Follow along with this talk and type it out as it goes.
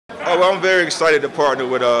Oh, well, I'm very excited to partner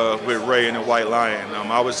with Ray and the White Lion.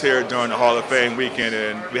 I was here during the Hall of Fame weekend,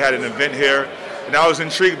 and we had an event here, and I was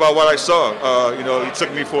intrigued by what I saw. He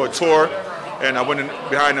took me for a tour, and I went in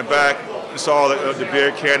behind the back and saw the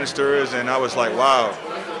beer canisters, and I was like, wow,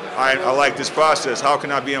 I like this process. How can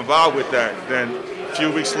I be involved with that? Then a few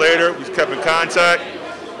weeks later, we kept in contact,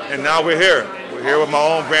 and now we're here. We're here with my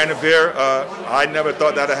own brand of beer. I never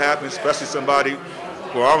thought that would happen, especially somebody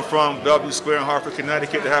where I'm from, Bellevue Square in Hartford,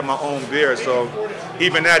 Connecticut, to have my own beer. So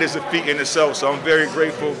even that is a feat in itself. So I'm very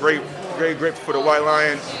grateful, very grateful for the White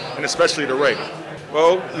Lion, and especially the Ray.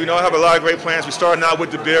 Well, I have a lot of great plans. We're starting out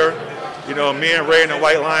with the beer. Me and Ray and the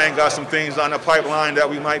White Lion got some things on the pipeline that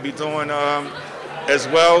we might be doing as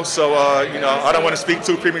well. So, I don't want to speak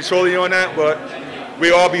too prematurely on that, but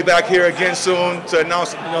we'll all be back here again soon to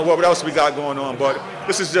announce, what else we got going on. But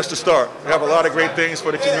this is just the start. We have a lot of great things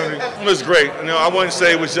for the community. It was great. I wouldn't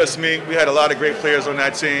say it was just me. We had a lot of great players on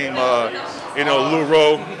that team. Lou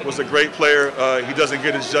Rowe was a great player. He doesn't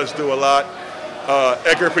get his just due a lot.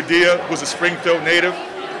 Edgar Padilla was a Springfield native.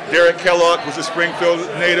 Derek Kellogg was a Springfield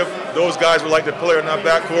native. Those guys were like the player in our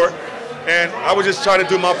backcourt. And I was just trying to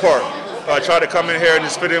do my part. Try to come in here and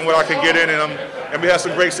just fit in what I can get in, and we had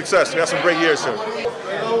some great success. We had some great years here.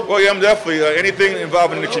 Well, yeah, I'm definitely anything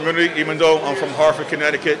involving the community. Even though I'm from Hartford,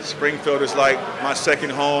 Connecticut, Springfield is like my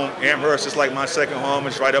second home. Amherst is like my second home.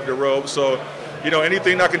 It's right up the road. So,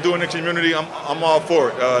 anything I can do in the community, I'm all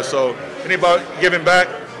for it. So, anybody giving back,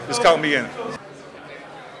 just count me in.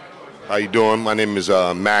 How you doing? My name is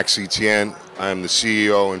Max Etienne. I am the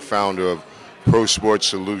CEO and founder of Pro Sports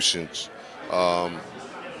Solutions.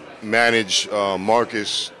 Managed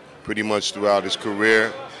Marcus pretty much throughout his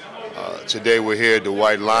career. Today we're here at the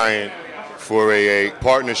White Lion for a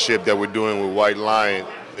partnership that we're doing with White Lion.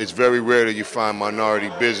 It's very rare that you find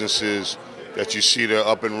minority businesses that you see they're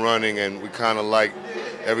up and running, and we kind of like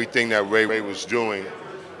everything that Ray was doing,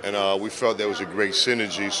 and we felt there was a great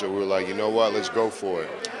synergy, so we were like, you know what, let's go for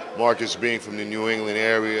it. Marcus being from the New England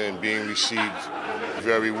area and being received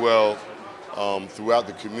very well throughout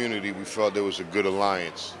the community, we felt there was a good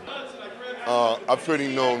alliance. I've pretty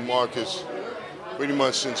known Marcus pretty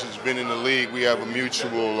much since he's been in the league. We have a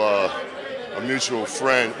mutual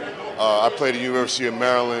friend. I played at the University of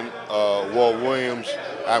Maryland. Walt Williams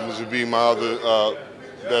happens to be my other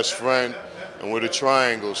best friend, and we're the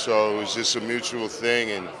triangle, so it was just a mutual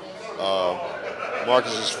thing. And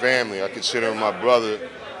Marcus is family. I consider him my brother.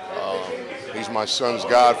 He's my son's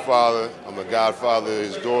godfather. I'm the godfather of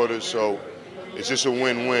his daughter, so it's just a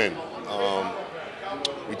win-win.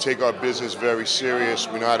 We take our business very serious.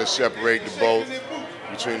 We know how to separate the both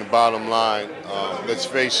between the bottom line. Let's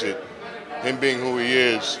face it, him being who he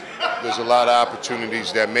is, there's a lot of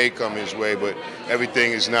opportunities that may come his way, but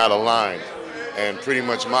everything is not aligned. And pretty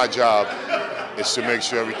much my job is to make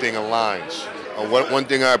sure everything aligns. One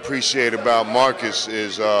thing I appreciate about Marcus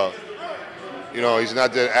is, he's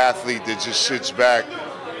not that athlete that just sits back.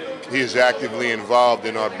 He is actively involved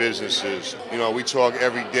in our businesses. We talk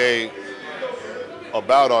every day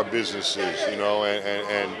about our businesses,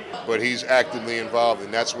 but he's actively involved,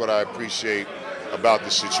 and that's what I appreciate about the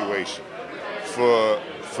situation.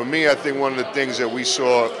 For me, I think one of the things that we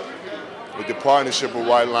saw with the partnership with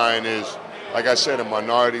White Lion is, like I said, a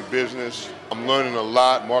minority business. I'm learning a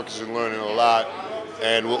lot, Marcus is learning a lot,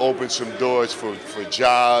 and we'll open some doors for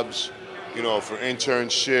jobs, for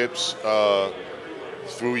internships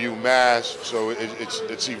through UMass, so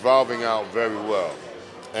it's evolving out very well.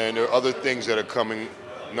 And there are other things that are coming,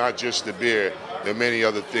 not just the beer. There are many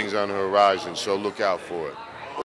other things on the horizon, so look out for it.